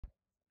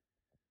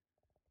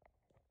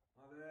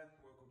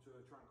welcome to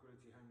a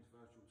Tranquility Homes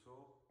virtual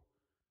tour.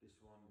 This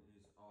one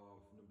is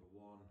of number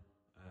 1,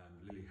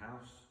 Lillie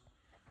House.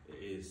 It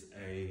is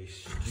a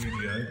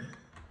studio.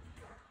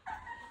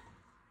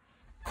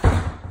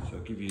 So I'll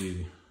give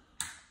you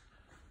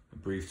a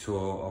brief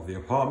tour of the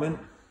apartment.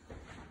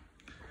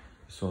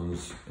 This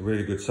one's a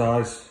really good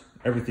size.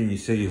 Everything you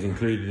see is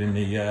included in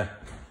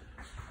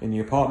the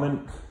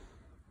apartment.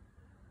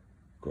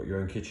 Got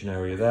your own kitchen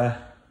area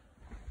there.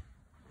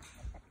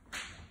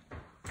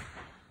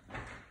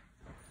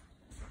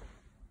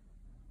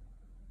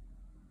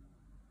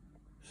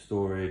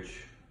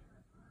 Storage,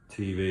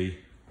 TV.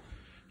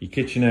 Your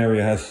kitchen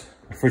area has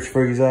a fridge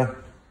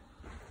freezer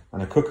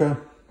and a cooker.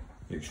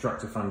 The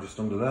extractor fan just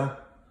under there.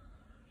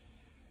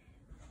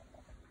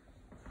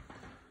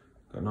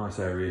 Got a nice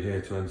area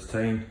here to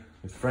entertain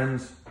with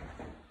friends.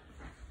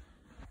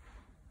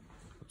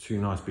 Got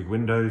 2 nice big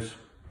windows.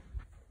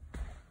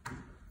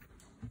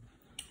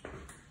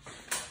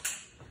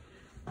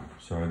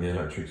 Sorry, the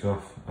electric's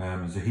off.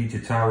 There's a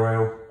heated towel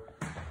rail,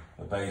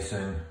 a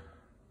basin,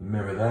 a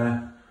mirror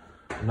there,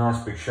 a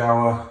nice big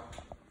shower,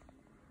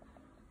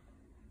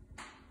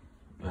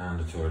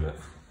 and a toilet.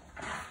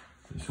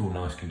 It's all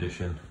nice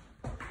condition,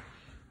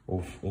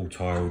 all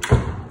tiled.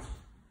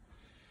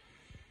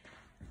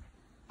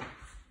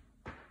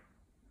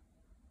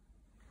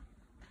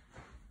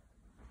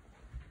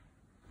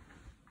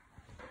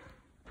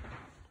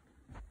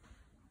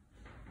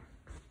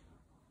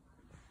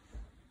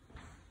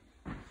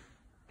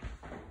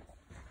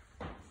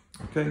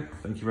 Okay,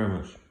 thank you very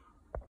much.